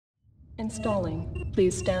Installing.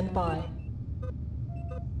 Please stand by.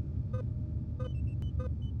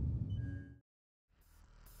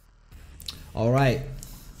 All right.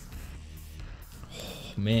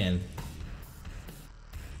 Oh, man.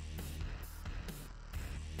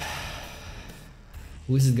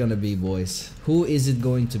 Who is it gonna be, boys? Who is it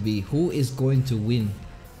going to be? Who is going to win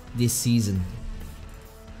this season?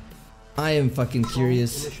 I am fucking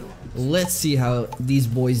curious. Let's see how these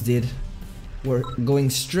boys did. We're going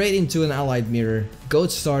straight into an allied mirror.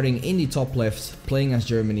 Goat starting in the top left, playing as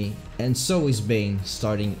Germany, and so is Bain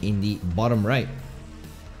starting in the bottom right.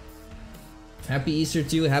 Happy Easter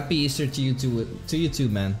to you. Happy Easter to you too,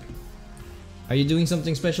 man. Are you doing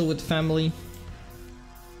something special with the family?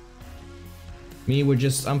 Me,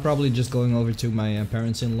 I'm probably just going over to my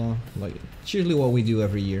parents-in-law. Like, it's usually what we do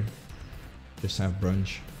every year. Just have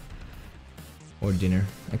brunch. Or dinner.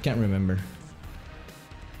 I can't remember.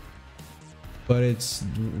 But it's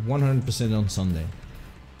 100% on Sunday.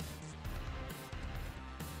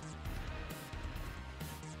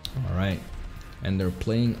 Alright. And they're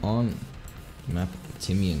playing on map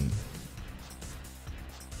Tiberian.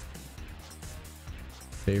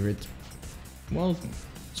 Favorite? Well,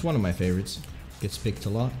 it's one of my favorites. Gets picked a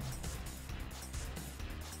lot.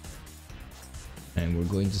 And we're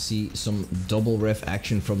going to see some double ref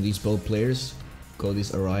action from these both players. Goat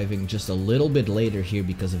is arriving just a little bit later here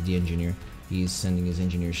because of the engineer. He's sending his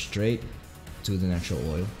engineer straight to the natural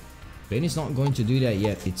oil. Bain is not going to do that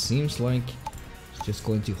yet. It seems like he's just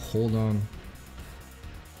going to hold on.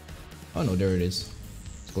 Oh no, there it is.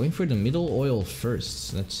 It's going for the middle oil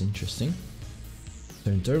first. That's interesting. So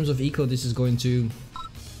in terms of eco, this is going to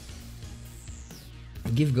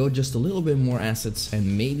give Goat just a little bit more assets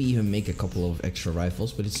and maybe even make a couple of extra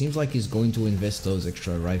rifles, but it seems like he's going to invest those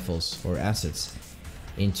extra rifles or assets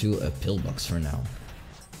into a pillbox for now.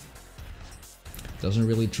 Doesn't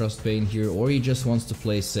really trust Bain here, or he just wants to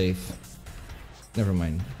play safe. Never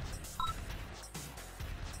mind.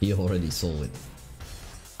 He already sold it.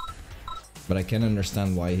 But I can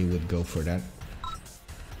understand why he would go for that.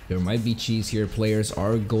 There might be cheese here. Players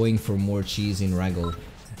are going for more cheese in RAGL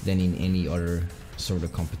than in any other sort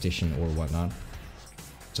of competition or whatnot.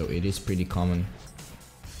 So it is pretty common.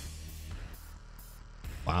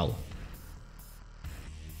 Wow.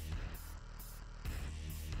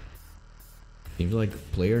 Seems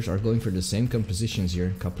like players are going for the same compositions here.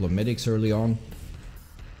 A couple of medics early on.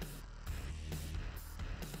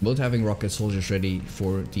 Both having rocket soldiers ready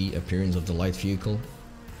for the appearance of the light vehicle.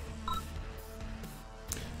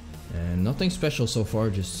 And nothing special so far,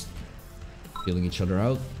 just killing each other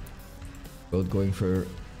out. Both going for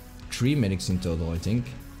 3 medics in total, I think.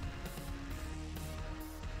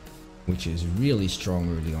 Which is really strong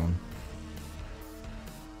early on.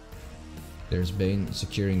 There's Bain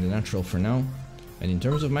securing the natural for now. And in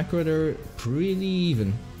terms of macro, they're pretty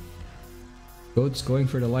even. Goat's going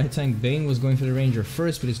for the light tank. Bain was going for the ranger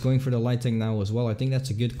first, but he's going for the light tank now as well. I think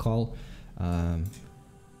that's a good call. I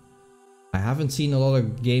haven't seen a lot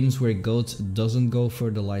of games where Goat doesn't go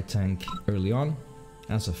for the light tank early on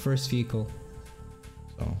as a first vehicle.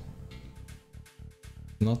 So,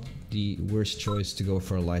 not the worst choice to go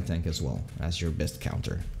for a light tank as well as your best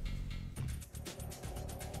counter.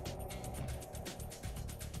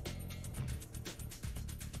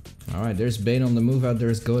 Alright, there's Bain on the move out.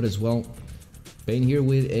 There's Goat as well. Bain here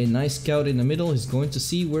with a nice scout in the middle. He's going to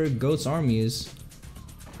see where Goat's army is.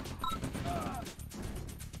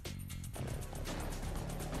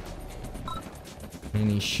 And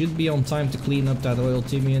he should be on time to clean up that oil.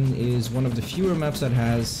 Tiberian is one of the fewer maps that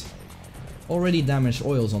has already damaged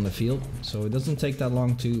oils on the field. So it doesn't take that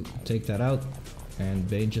long to take that out. And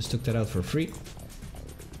Bain just took that out for free.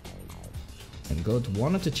 And Goat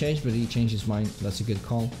wanted to change, but he changed his mind. That's a good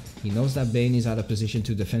call. He knows that Bain is out of position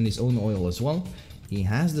to defend his own oil as well. He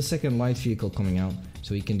has the second light vehicle coming out,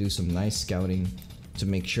 so he can do some nice scouting to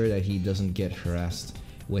make sure that he doesn't get harassed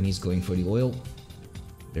when he's going for the oil.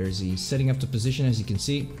 There's he setting up the position, as you can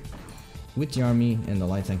see, with the army and the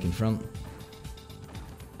light tank in front.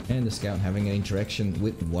 And the scout having an interaction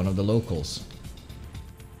with one of the locals.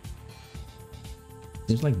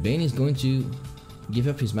 Seems like Bain is going to give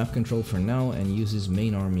up his map control for now and use his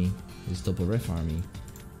main army, his double ref army,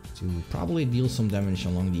 to probably deal some damage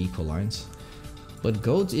along the eco lines. But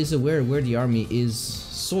Goat is aware where the army is,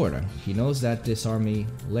 sorta. He knows that this army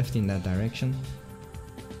left in that direction.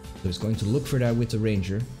 So he's going to look for that with the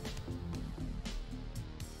ranger.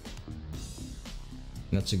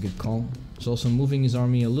 That's a good call. He's also moving his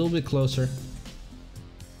army a little bit closer.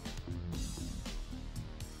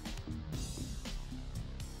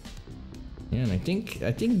 Yeah, and I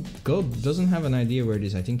think Goat doesn't have an idea where it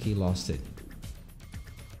is. I think he lost it.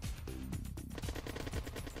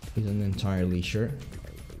 Isn't entirely sure.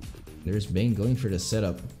 There's Bain going for the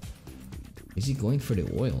setup. Is he going for the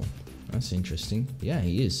oil? That's interesting. Yeah,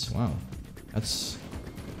 he is. Wow. That's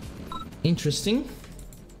interesting.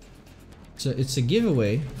 So it's a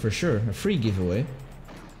giveaway for sure. A free giveaway.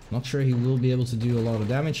 Not sure he will be able to do a lot of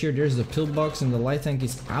damage here. There's the pillbox and the light tank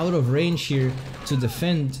is out of range here to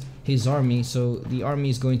defend his army. So the army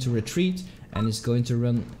is going to retreat and is going to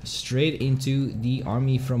run straight into the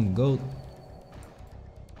army from Goat.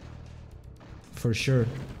 For sure.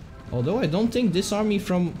 Although I don't think this army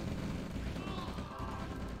from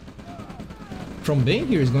Bain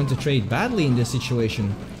here is going to trade badly in this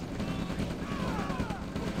situation.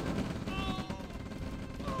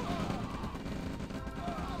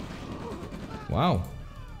 Wow.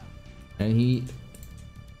 And he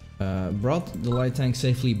brought the light tank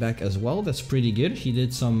safely back as well. That's pretty good. He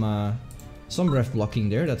did some ref blocking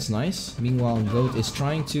there. That's nice. Meanwhile, Goat is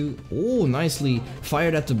trying to... Oh, nicely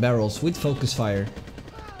fired at the barrels with focus fire.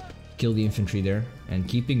 Kill the infantry there. And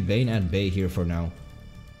keeping Bain at bay here for now.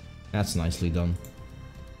 That's nicely done.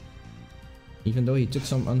 Even though he took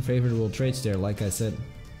some unfavorable traits there, like I said.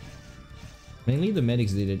 Mainly the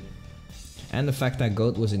medics did it. And the fact that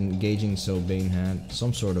Goat was engaging, so Bain had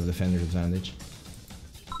some sort of defender advantage.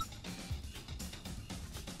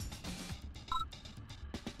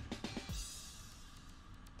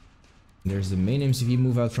 There's the main MCV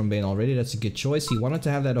move out from Bain already. That's a good choice. He wanted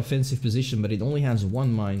to have that offensive position, but it only has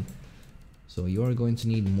one mine. So you are going to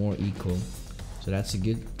need more eco. So that's a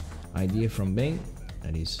good idea from Bain.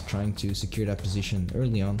 That he's trying to secure that position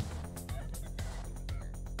early on.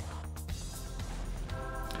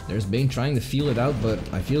 There's Bain trying to feel it out, but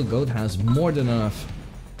I feel Goat has more than enough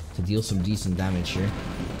to deal some decent damage here.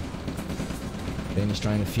 Bain is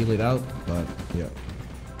trying to feel it out, but yeah.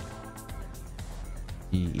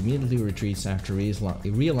 He immediately retreats after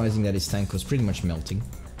realizing that his tank was pretty much melting.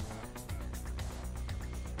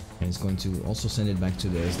 And he's going to also send it back to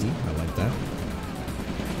the SD. I like that.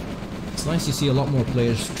 It's nice to see a lot more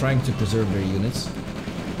players trying to preserve their units.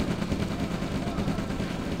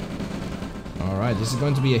 Alright, this is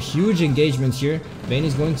going to be a huge engagement here. Bain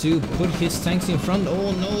is going to put his tanks in front.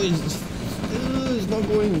 Oh no, it's not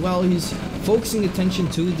going well. He's focusing attention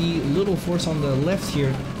to the little force on the left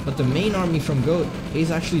here. But the main army from Goat is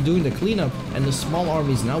actually doing the cleanup. And the small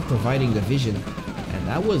army is now providing the vision. And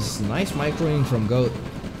that was nice microing from Goat.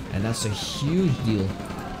 And that's a huge deal.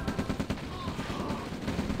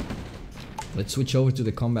 Let's switch over to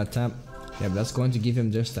the combat tab. Yeah, but that's going to give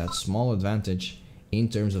him just that small advantage in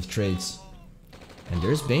terms of trades. And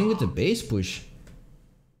there's Bain with the base push.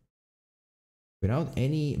 Without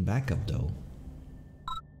any backup though.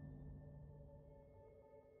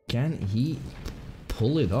 Can he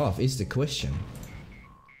pull it off is the question.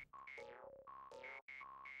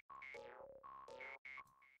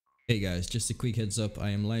 Hey guys, just a quick heads up,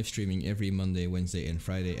 I am live streaming every Monday, Wednesday and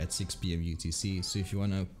Friday at 6 PM UTC, so if you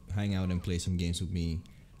wanna hang out and play some games with me,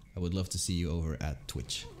 I would love to see you over at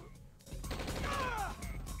Twitch.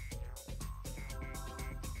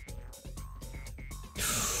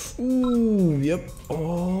 Ooh, yep.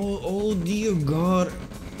 Oh dear god.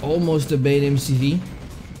 Almost a Bain MCV.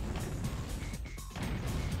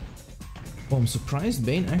 Oh, I'm surprised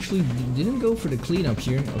Bain actually didn't go for the cleanup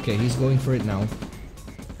here. Okay, he's going for it now.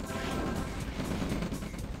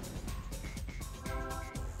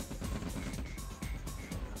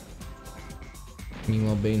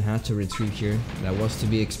 Meanwhile, Bain had to retreat here. That was to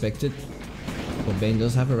be expected. Well, Bain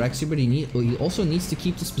does have a Raxi, but he also needs to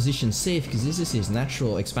keep this position safe because this is his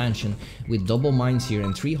natural expansion with double mines here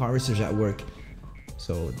and 3 harvesters at work.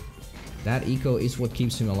 So that eco is what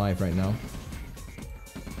keeps him alive right now.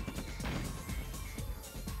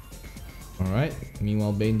 Alright,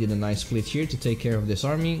 meanwhile Bain did a nice split here to take care of this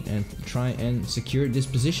army and try and secure this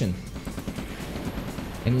position.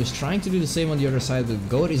 And he was trying to do the same on the other side, but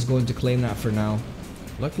Goat is going to claim that for now.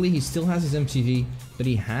 Luckily he still has his MCV, but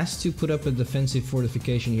he has to put up a defensive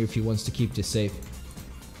fortification here if he wants to keep this safe.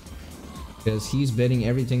 Because he's betting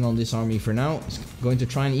everything on this army for now. He's going to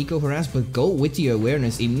try and eco harass, but Goat with the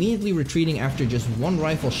awareness, immediately retreating after just 1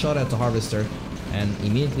 rifle shot at the harvester. And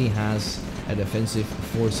immediately has a defensive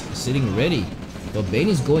force sitting ready. But Bain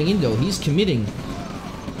is going in though, he's committing.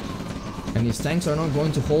 And his tanks are not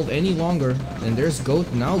going to hold any longer. And there's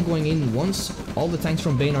Goat now going in once all the tanks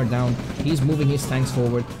from Bain are down. He's moving his tanks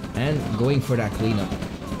forward and going for that cleanup.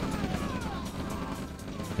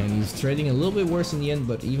 And he's trading a little bit worse in the end,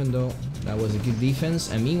 but even though that was a good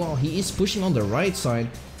defense. And meanwhile, he is pushing on the right side.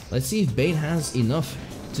 Let's see if Bain has enough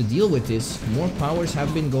to deal with this. More powers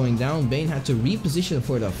have been going down. Bain had to reposition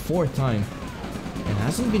for the 4th time. And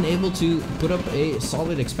hasn't been able to put up a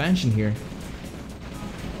solid expansion here.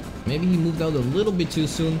 Maybe he moved out a little bit too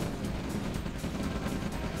soon.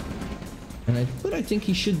 But I think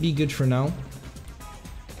he should be good for now.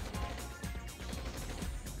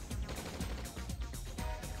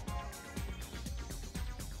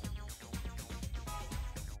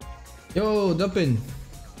 Yo, Duppin.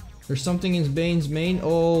 There's something in Bain's main.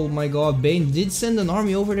 Oh my god, Bain did send an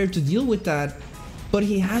army over there to deal with that, but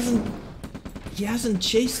he hasn't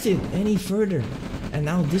chased it any further. And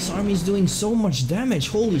now this army is doing so much damage.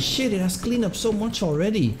 Holy shit, it has cleaned up so much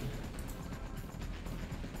already.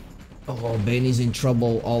 Oh, Bain is in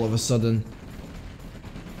trouble all of a sudden.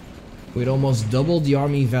 With almost double the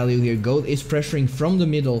army value here, Goat is pressuring from the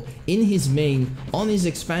middle, in his main, on his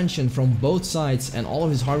expansion from both sides, and all of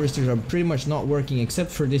his harvesters are pretty much not working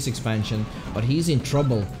except for this expansion, but he's in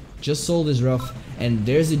trouble. Just sold his rough, and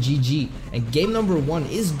there's a GG, and game number 1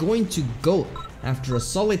 is going to Goat after a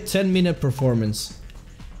solid 10-minute performance.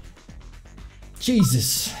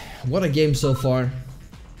 Jesus, what a game so far.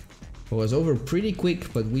 It was over pretty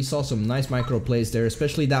quick, but we saw some nice micro plays there,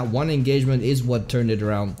 especially that one engagement is what turned it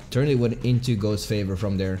around, turned it into Ghost's favor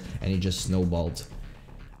from there, and he just snowballed.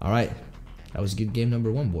 Alright, that was good game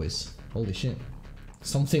number 1, boys. Holy shit.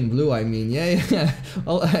 Something blue, I mean, yeah.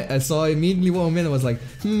 I saw immediately 1 minute, I was like,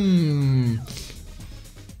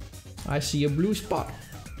 I see a blue spot.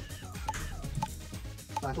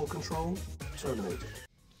 Battle control terminated.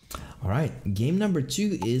 Alright, game number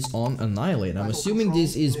 2 is on Annihilate. I'm assuming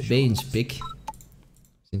this is Bain's pick,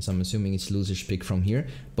 since I'm assuming it's loser's pick from here.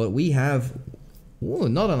 But we have,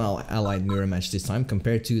 not an allied mirror match this time,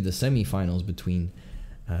 compared to the semi-finals between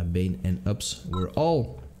Bain and Ups. We're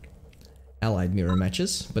all allied mirror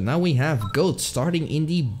matches. But now we have Goat starting in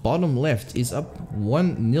the bottom left, is up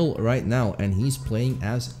 1-0 right now, and he's playing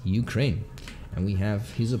as Ukraine. And we have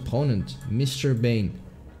his opponent, Mr. Bain,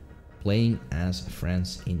 playing as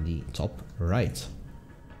France in the top right.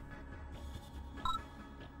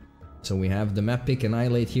 So we have the map pick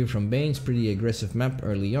Annihilate here from Bain's. Pretty aggressive map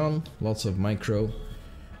early on, lots of micro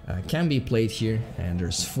can be played here, and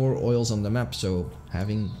there's 4 oils on the map, so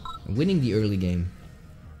winning the early game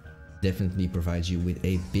definitely provides you with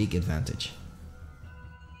a big advantage.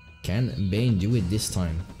 Can Bain do it this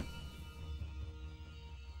time?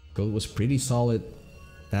 Goat was pretty solid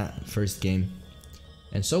that first game.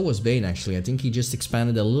 And so was Bain actually. I think he just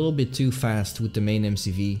expanded a little bit too fast with the main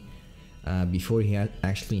MCV before he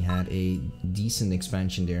actually had a decent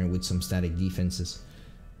expansion there with some static defenses.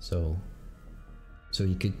 So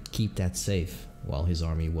he could keep that safe while his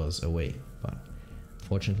army was away. But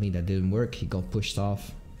fortunately that didn't work. He got pushed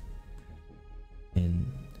off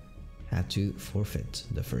and had to forfeit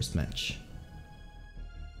the first match.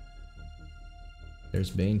 There's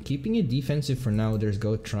Bain keeping it defensive for now. There's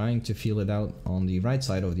Goat trying to feel it out on the right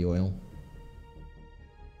side of the oil.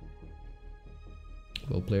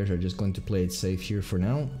 Both players are just going to play it safe here for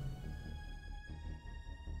now.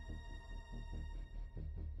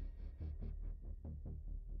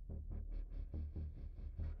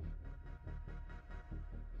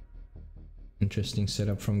 Interesting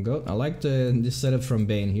setup from Goat. I like this setup from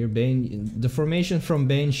Bain here. The formation from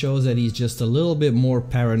Bain shows that he's just a little bit more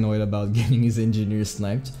paranoid about getting his engineers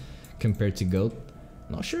sniped compared to Goat.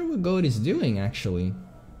 Not sure what Goat is doing actually.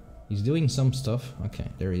 He's doing some stuff. Okay,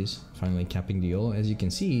 there he is, finally capping the oil. As you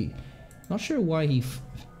can see, not sure why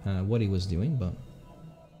what he was doing, but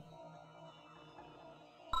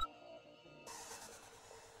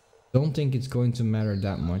don't think it's going to matter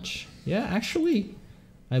that much. Yeah, actually,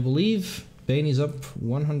 I believe Bain is up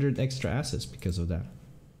 100 extra assets because of that.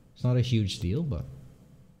 It's not a huge deal, but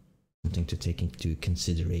something to take into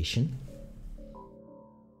consideration.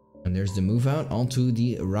 And there's the move out onto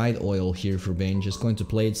the right oil here for Bain. Just going to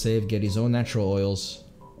play it safe, get his own natural oils.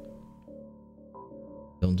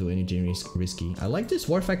 Don't do anything risky. I like this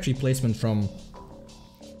War Factory placement from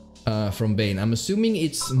Bain. I'm assuming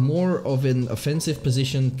it's more of an offensive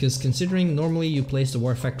position, because considering normally you place the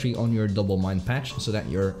War Factory on your double mine patch so that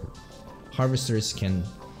your harvesters can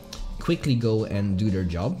quickly go and do their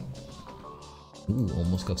job. Ooh,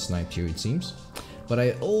 almost got sniped here it seems. But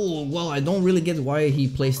I don't really get why he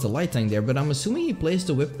placed the light tank there, but I'm assuming he placed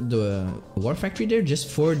the War Factory there just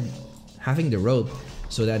for having the road,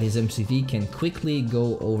 so that his MCV can quickly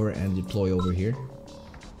go over and deploy over here.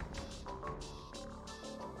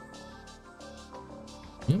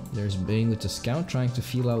 Yep, there's Bain with the scout trying to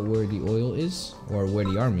feel out where the oil is, or where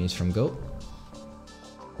the army is from Goat.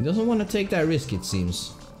 He doesn't want to take that risk, it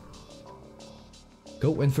seems.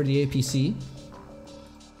 Goat went for the APC.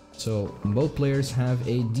 So both players have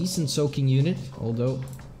a decent soaking unit, although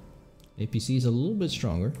APC is a little bit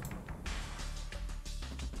stronger.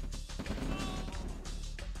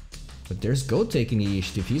 But there's Goat taking the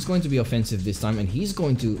initiative. He's going to be offensive this time, and he's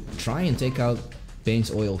going to try and take out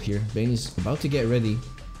Bain's oil here. Bain is about to get ready.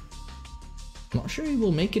 Not sure he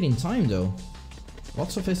will make it in time though.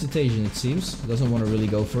 Lots of hesitation it seems. Doesn't want to really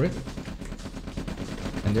go for it.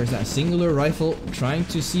 And there's that singular rifle trying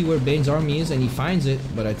to see where Bain's army is, and he finds it.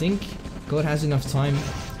 But I think Goat has enough time.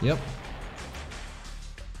 Yep.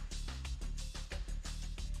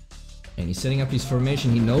 And he's setting up his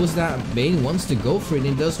formation. He knows that Bain wants to go for it, and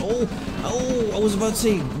he does. Oh, I was about to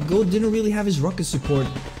say, Goat didn't really have his rocket support,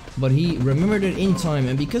 but he remembered it in time,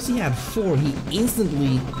 and because he had 4, he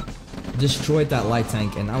instantly destroyed that light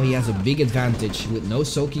tank, and now he has a big advantage with no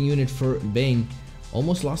soaking unit for Bain.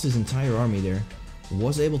 Almost lost his entire army there.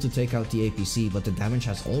 Was able to take out the APC, but the damage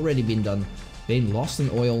has already been done. Bain lost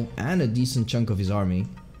an oil and a decent chunk of his army.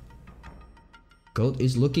 Goat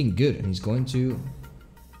is looking good, and he's going to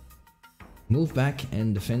move back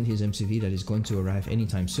and defend his MCV that is going to arrive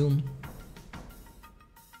anytime soon.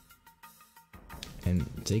 And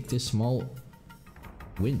take this small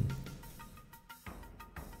win.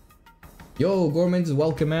 Yo, Gorman,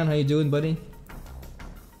 welcome man, how you doing buddy?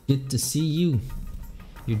 Good to see you.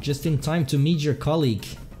 You're just in time to meet your colleague.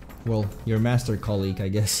 Well, your master colleague, I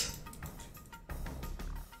guess.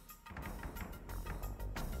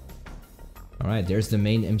 Alright, there's the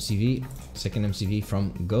main MCV. Second MCV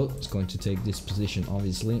from Goat. It's going to take this position,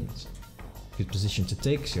 obviously. It's a good position to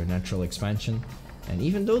take, it's your natural expansion. And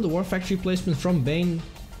even though the War Factory placement from Bain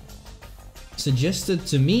suggested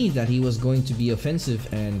to me that he was going to be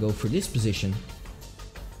offensive and go for this position,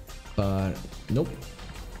 but nope.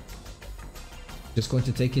 Just going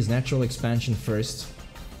to take his natural expansion first.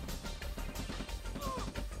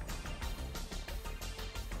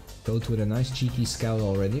 Goat with a nice cheeky scout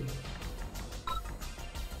already.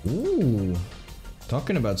 Ooh,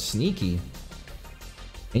 talking about sneaky.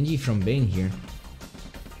 NG from Bain here.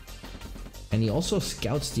 And he also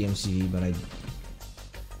scouts the MCV, but I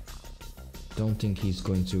don't think he's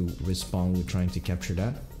going to respond with trying to capture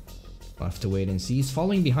that. We'll have to wait and see. He's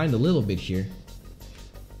falling behind a little bit here.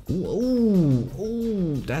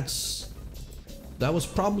 Ooh, that was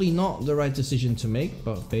probably not the right decision to make,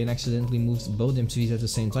 but Bain accidentally moved both MCVs at the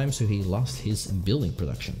same time, so he lost his building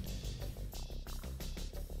production.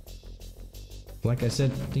 Like I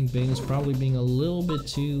said, I think Bain is probably being a little bit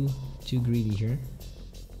too greedy here.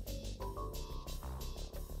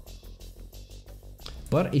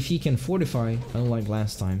 But if he can fortify, unlike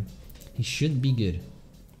last time, he should be good.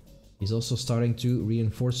 He's also starting to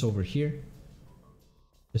reinforce over here,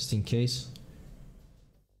 just in case.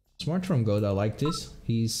 Smart from Goat, I like this.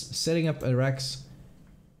 He's setting up Iraq's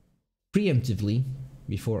preemptively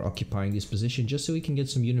before occupying this position, just so he can get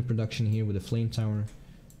some unit production here with a flame tower.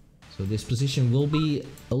 So this position will be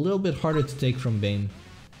a little bit harder to take from Bain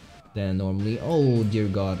than normally. Oh dear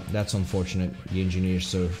god, that's unfortunate. The engineer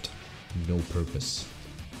served no purpose.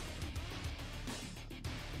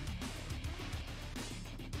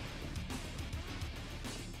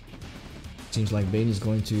 Seems like Bain is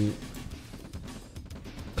going to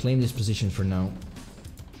claim this position for now.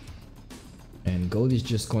 And Goat is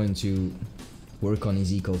just going to work on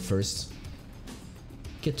his eco first.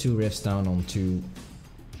 Get 2 refs down on 2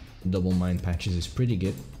 double mine patches is pretty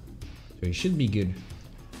good. So he should be good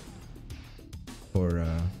for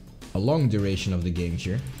a long duration of the game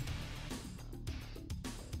here.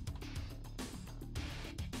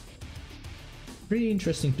 Pretty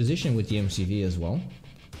interesting position with the MCV as well.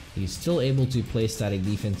 He's still able to play static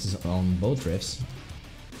defenses on both refs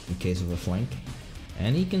in case of a flank.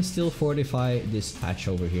 And he can still fortify this patch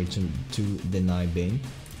over here to deny Bain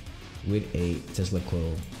with a Tesla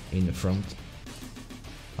coil in the front.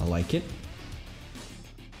 I like it.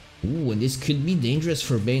 Ooh, and this could be dangerous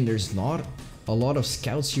for Bain. There's not a lot of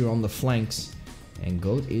scouts here on the flanks. And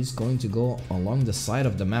Goat is going to go along the side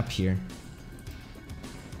of the map here.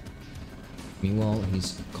 Meanwhile,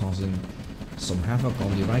 he's causing some havoc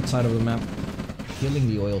on the right side of the map, killing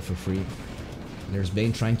the oil for free. There's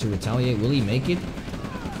Bain trying to retaliate. Will he make it?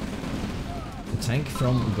 The tank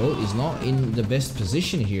from Goat is not in the best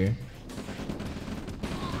position here.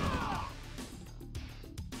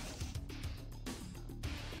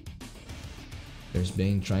 There's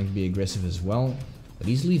Bain trying to be aggressive as well, but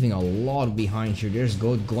he's leaving a lot behind here. There's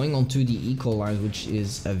Goat going onto the eco lines, which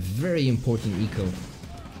is a very important eco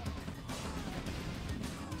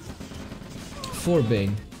for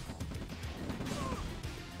Bain.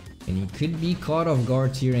 And he could be caught off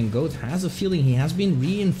guard here, and Goat has a feeling he has been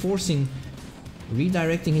reinforcing,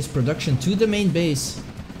 redirecting his production to the main base.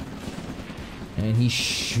 And he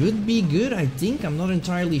should be good, I think. I'm not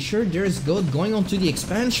entirely sure. There's Goat going on to the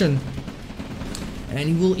expansion. and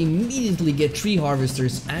he will immediately get 3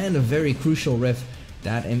 harvesters and a very crucial ref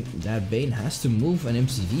that Bain has to move an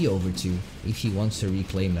MCV over to if he wants to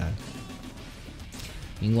reclaim that.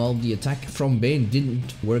 Meanwhile, the attack from Bain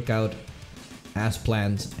didn't work out as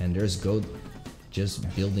planned, and there's Goat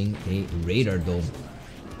just building a radar dome.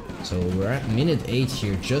 So we're at minute 8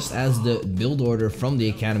 here, just as the build order from the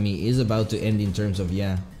academy is about to end in terms of,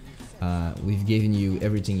 we've given you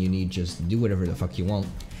everything you need, just do whatever the fuck you want.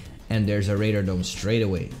 And there's a radar dome straight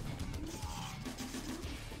away.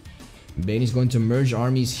 Bain is going to merge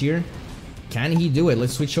armies here. Can he do it?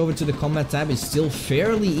 Let's switch over to the combat tab. It's still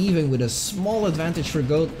fairly even with a small advantage for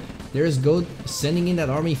Goat. There's Goat sending in that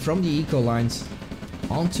army from the eco lines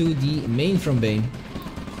onto the main from Bain.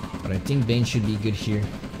 But I think Bain should be good here.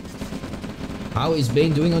 How is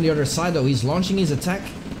Bain doing on the other side though? He's launching his attack.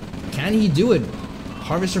 Can he do it?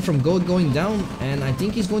 Harvester from Goat going down, and I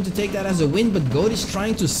think he's going to take that as a win, but Goat is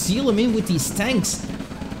trying to seal him in with these tanks.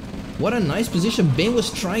 What a nice position. Bain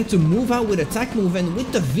was trying to move out with attack move, and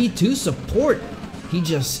with the V2 support, he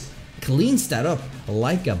just cleans that up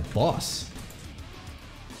like a boss.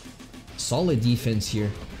 Solid defense here.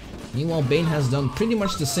 Meanwhile, Bain has done pretty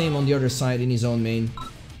much the same on the other side in his own main.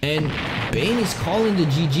 And Bain is calling the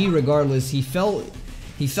GG regardless. He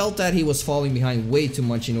felt that he was falling behind way too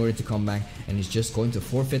much in order to come back, and he's just going to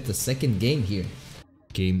forfeit the second game here.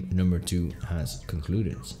 Game number 2 has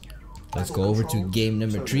concluded. Let's go over to game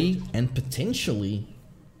number 3 and potentially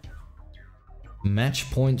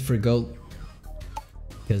match point for Goat,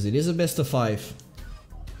 because it is a best of 5.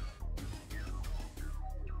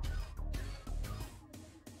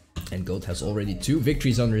 And Goat has already 2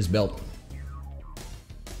 victories under his belt.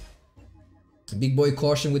 Big boy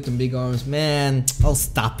caution with the big arms. Man, oh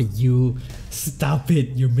stop it, you. Stop it,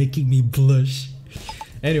 you're making me blush.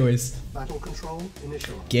 Anyways, Battle control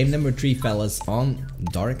initialized. Game number 3, fellas, on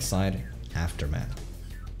Dark Side Aftermath.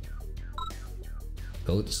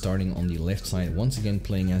 Goat starting on the left side, once again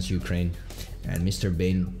playing as Ukraine, and Mr.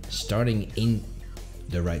 Bain starting in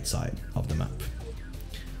the right side of the map.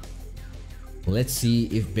 Let's see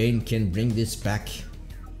if Bain can bring this back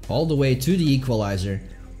all the way to the equalizer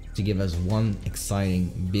to give us one exciting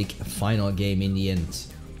big final game in the end.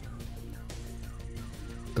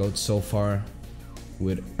 Goat so far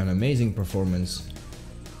with an amazing performance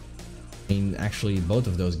in actually both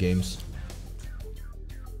of those games.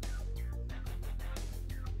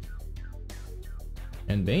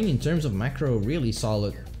 And Bain in terms of macro really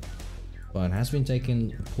solid, but has been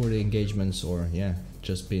taking poor engagements, or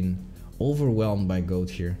just been overwhelmed by Goat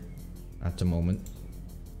here at the moment.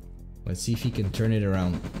 Let's see if he can turn it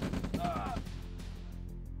around.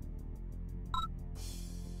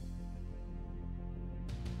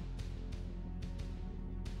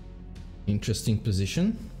 Interesting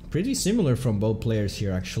position. Pretty similar from both players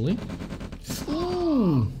here actually.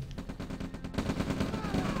 Ooh.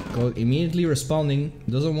 Goat immediately responding.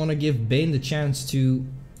 Doesn't want to give Bain the chance to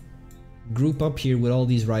group up here with all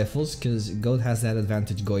these rifles, because Goat has that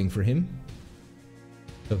advantage going for him.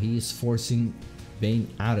 So he is forcing Bain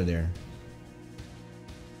out of there.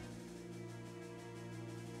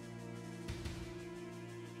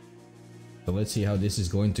 So let's see how this is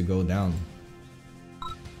going to go down.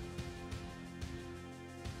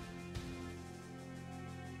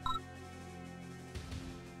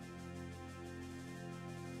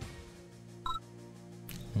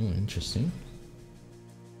 Oh, interesting.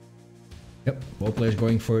 Yep, both players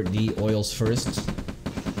going for the oils first.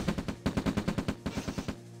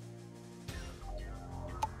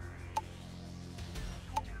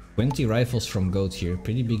 $20 rifles from Goat here,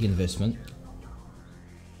 pretty big investment.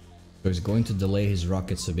 So he's going to delay his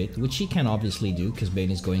rockets a bit, which he can obviously do, because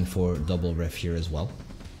Bain is going for double ref here as well.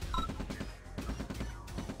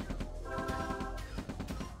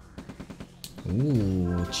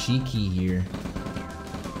 Ooh, cheeky here.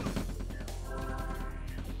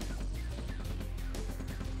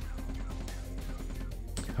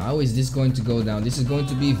 How is this going to go down? This is going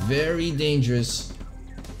to be very dangerous.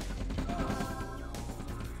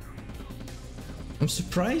 I'm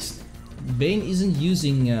surprised Bain isn't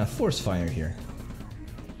using force fire here.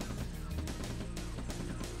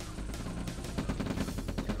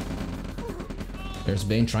 There's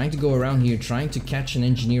Bain trying to go around here, trying to catch an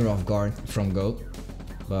engineer off guard from Goat.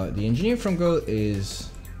 But the engineer from Goat is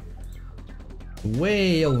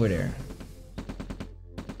way over there.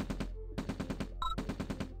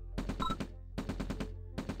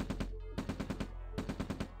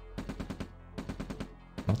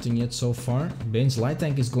 Nothing yet so far. Bain's light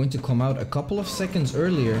tank is going to come out a couple of seconds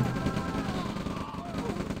earlier.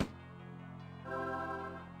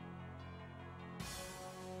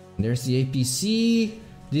 There's the APC.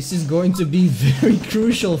 This is going to be very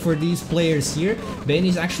crucial for these players here. Bain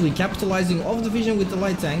is actually capitalizing off the vision with the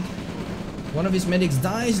light tank. One of his medics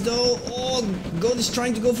dies though. Oh, Goat is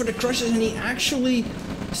trying to go for the crushes and he actually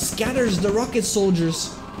scatters the rocket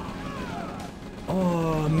soldiers.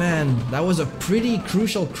 Oh man, that was a pretty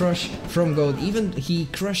crucial crush from Goat. Even he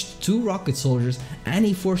crushed 2 rocket soldiers and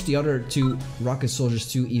he forced the other 2 rocket soldiers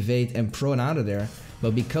to evade and prone out of there.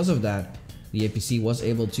 But because of that, the APC was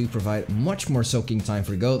able to provide much more soaking time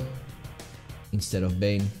for Goat instead of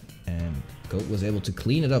Bain, and Goat was able to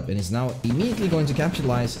clean it up and is now immediately going to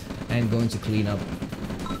capitalize and going to clean up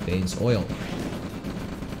Bain's oil.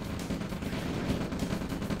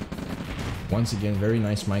 Once again, very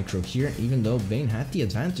nice micro here, even though Bain had the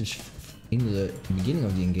advantage in the beginning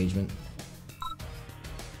of the engagement.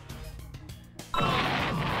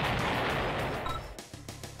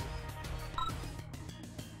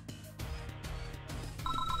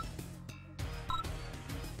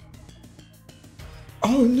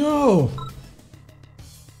 Oh no!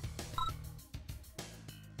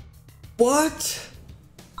 What?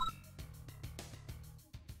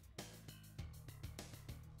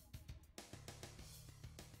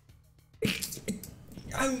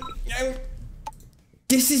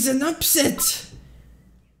 This is an upset!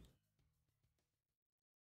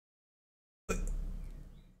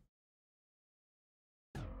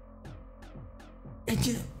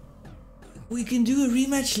 We can do a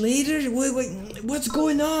rematch later? Wait, what's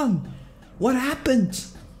going on? What happened?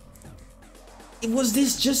 Was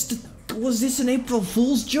this an April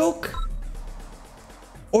Fool's joke?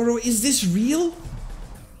 Or is this real?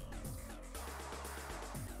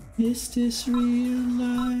 Is this real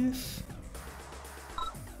life?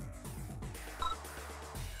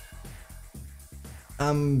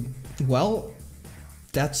 Well,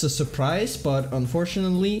 that's a surprise, but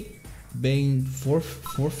unfortunately, Bain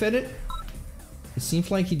forfeited. It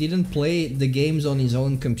seems like he didn't play the games on his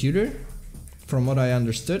own computer, from what I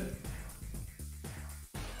understood.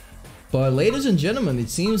 But ladies and gentlemen, it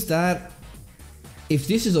seems that if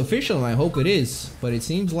this is official, and I hope it is, but it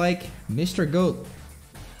seems like Mr. Goat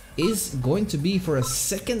is going to be, for a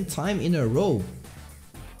second time in a row,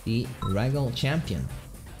 the RAGL champion.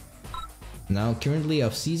 Now currently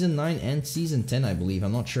of Season 9 and Season 10, I believe.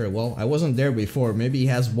 I'm not sure. Well, I wasn't there before. Maybe he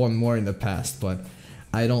has one more in the past, but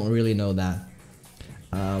I don't really know that.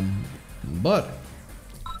 But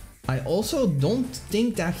I also don't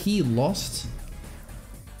think that he lost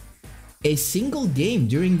a single game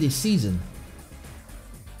during this season.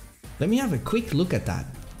 Let me have a quick look at that.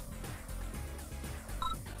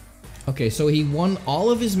 Okay, so he won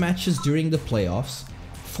all of his matches during the playoffs,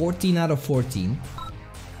 14 out of 14.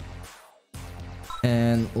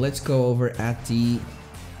 And let's go over at the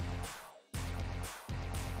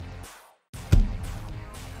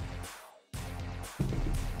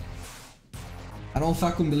I don't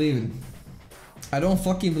fucking believe it. I don't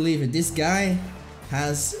fucking believe it. This guy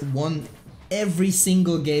has won every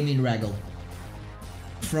single game in RAGL.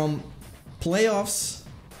 From playoffs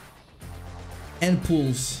and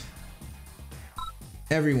pools.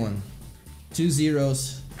 Everyone. 2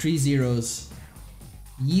 zeros, 3 zeros.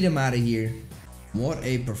 Yeet him out of here. What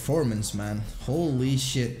a performance, man. Holy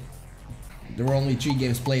shit. There were only 3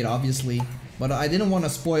 games played, obviously. But I didn't want to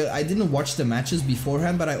spoil. I didn't watch the matches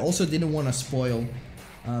beforehand, but I also didn't want to spoil.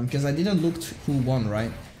 Because I didn't look who won,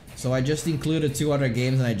 right? So I just included 2 other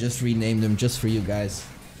games and I just renamed them just for you guys.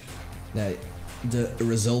 That the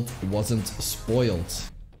result wasn't spoiled.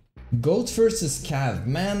 Goat versus Cav,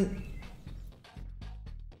 man.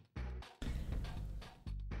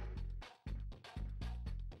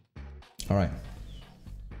 Alright.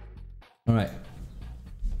 Alright.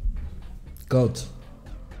 Goat.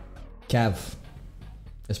 Cav.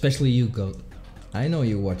 Especially you, Goat. I know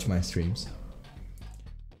you watch my streams.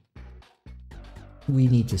 We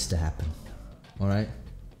need this to happen. Alright?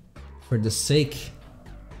 For the sake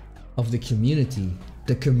of the community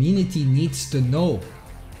needs to know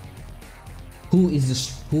who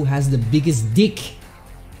has the biggest dick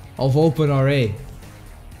of OpenRA.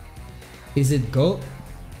 Is it Goat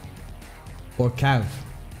or Cav?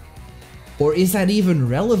 Or is that even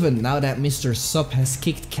relevant now that Mr. Sup has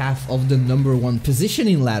kicked Cav off the #1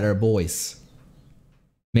 positioning ladder, boys?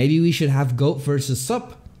 Maybe we should have Goat versus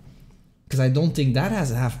Sup, because I don't think that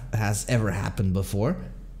has ever happened before.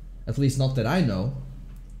 At least not that I know.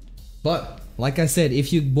 But like I said,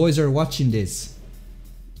 if you boys are watching this,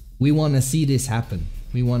 we want to see this happen.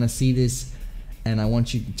 We want to see this, and I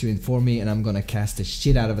want you to inform me, and I'm gonna cast the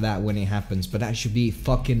shit out of that when it happens. But that should be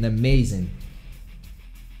fucking amazing.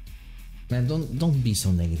 Man, don't be so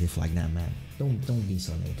negative like that, man. Don't be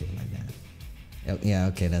so negative like that. Yeah,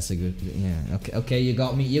 okay, that's a good. Yeah, okay, okay, you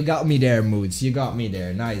got me. You got me there, Moods. You got me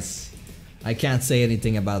there. Nice. I can't say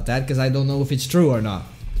anything about that because I don't know if it's true or not.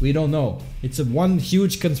 We don't know. It's a one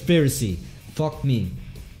huge conspiracy. Fuck me.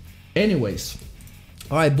 Anyways,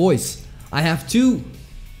 all right, boys. I have 2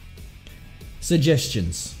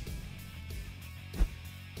 suggestions.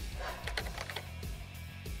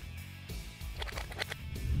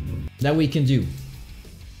 That we can do.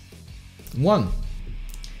 1.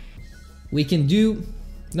 We can do...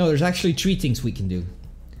 No, there's actually 3 things we can do.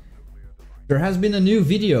 There has been a new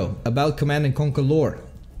video about Command & Conquer lore.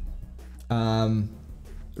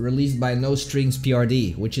 Released by No Strings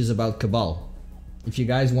PRD, which is about Cabal. If you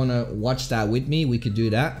guys want to watch that with me, we could do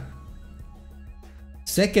that.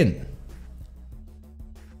 Second,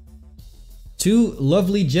 2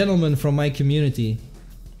 lovely gentlemen from my community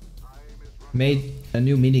made a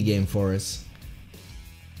new minigame for us.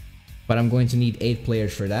 But I'm going to need 8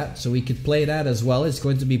 players for that, so we could play that as well. It's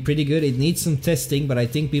going to be pretty good. It needs some testing, but I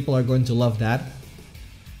think people are going to love that.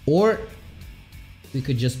 Or we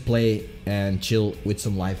could just play and chill with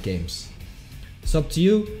some live games. It's up to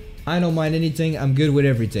you. I don't mind anything. I'm good with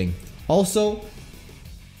everything. Also,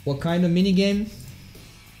 what kind of minigame?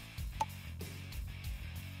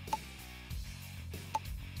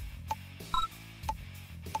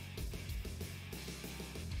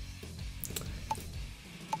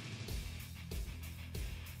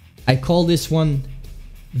 I call this one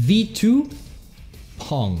V2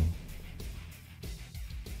 Pong.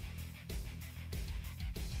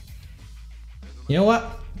 You know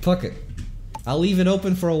what? Fuck it. I'll leave it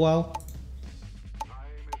open for a while.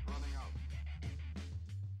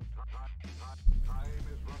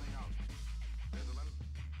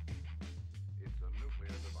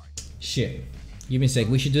 Shit. Give me a sec.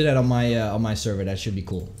 We should do that on my server. That should be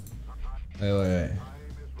cool. Wait.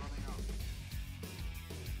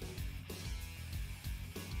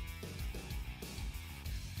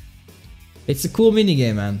 It's a cool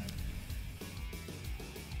minigame, man.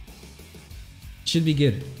 Should be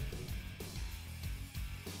good.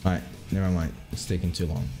 Alright, never mind. It's taking too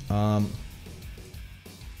long.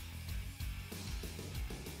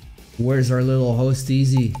 Where's our little host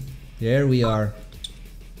easy? There we are.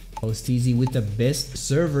 Host easy with the best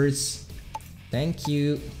servers. Thank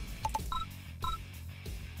you.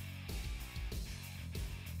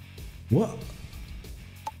 What?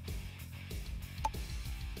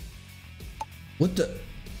 What the?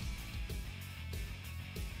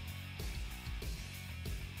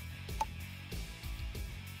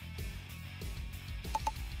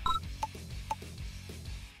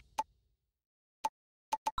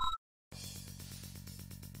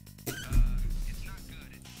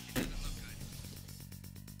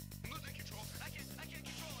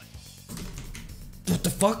 What the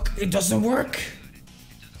fuck? It doesn't work.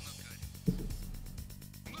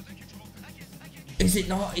 Is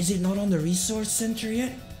it not on the resource center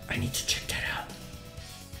yet? I need to check that out.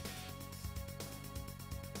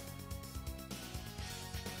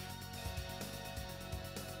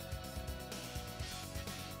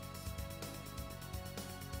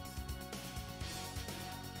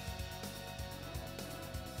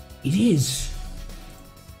 It is.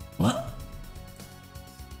 What?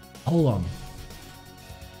 Hold on.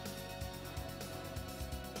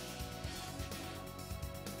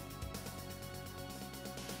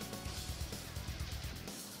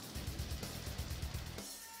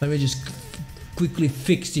 Let me just quickly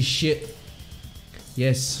fix this shit.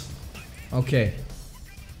 Yes. Okay.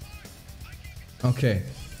 Okay.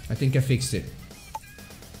 I think I fixed it.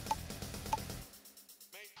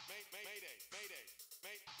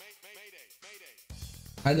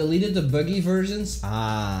 I deleted the buggy versions.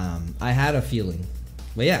 I had a feeling.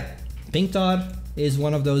 But yeah, Pink Todd is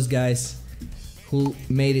one of those guys who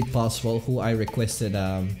made it possible, who I requested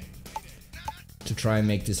to try and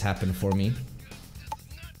make this happen for me.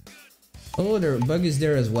 Oh, there bug is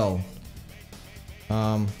there as well.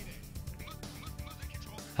 I'll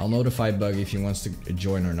notify Bug if he wants to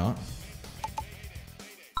join or not.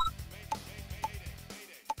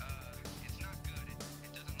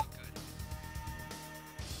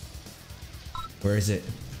 Where is it?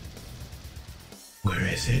 Where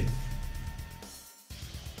is it?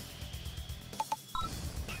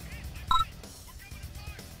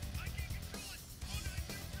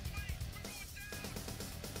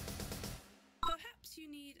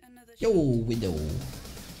 Yo, widow.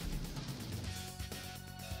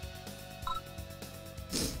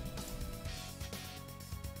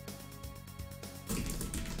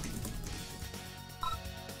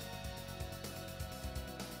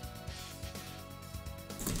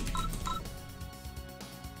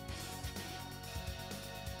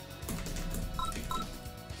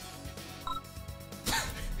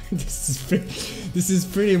 This is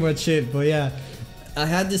pretty much it. But yeah, I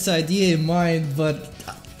had this idea in mind, but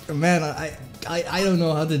man, I don't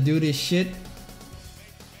know how to do this shit.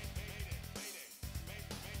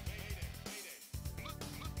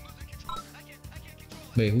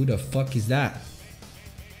 Wait, who the fuck is that?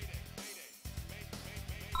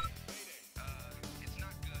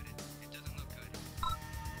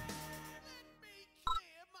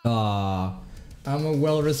 I'm a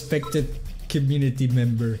well-respected community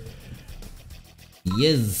member.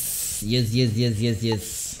 Yes.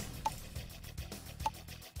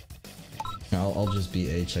 I'll just be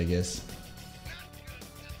H, I guess.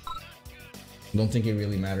 Don't think it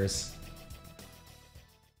really matters.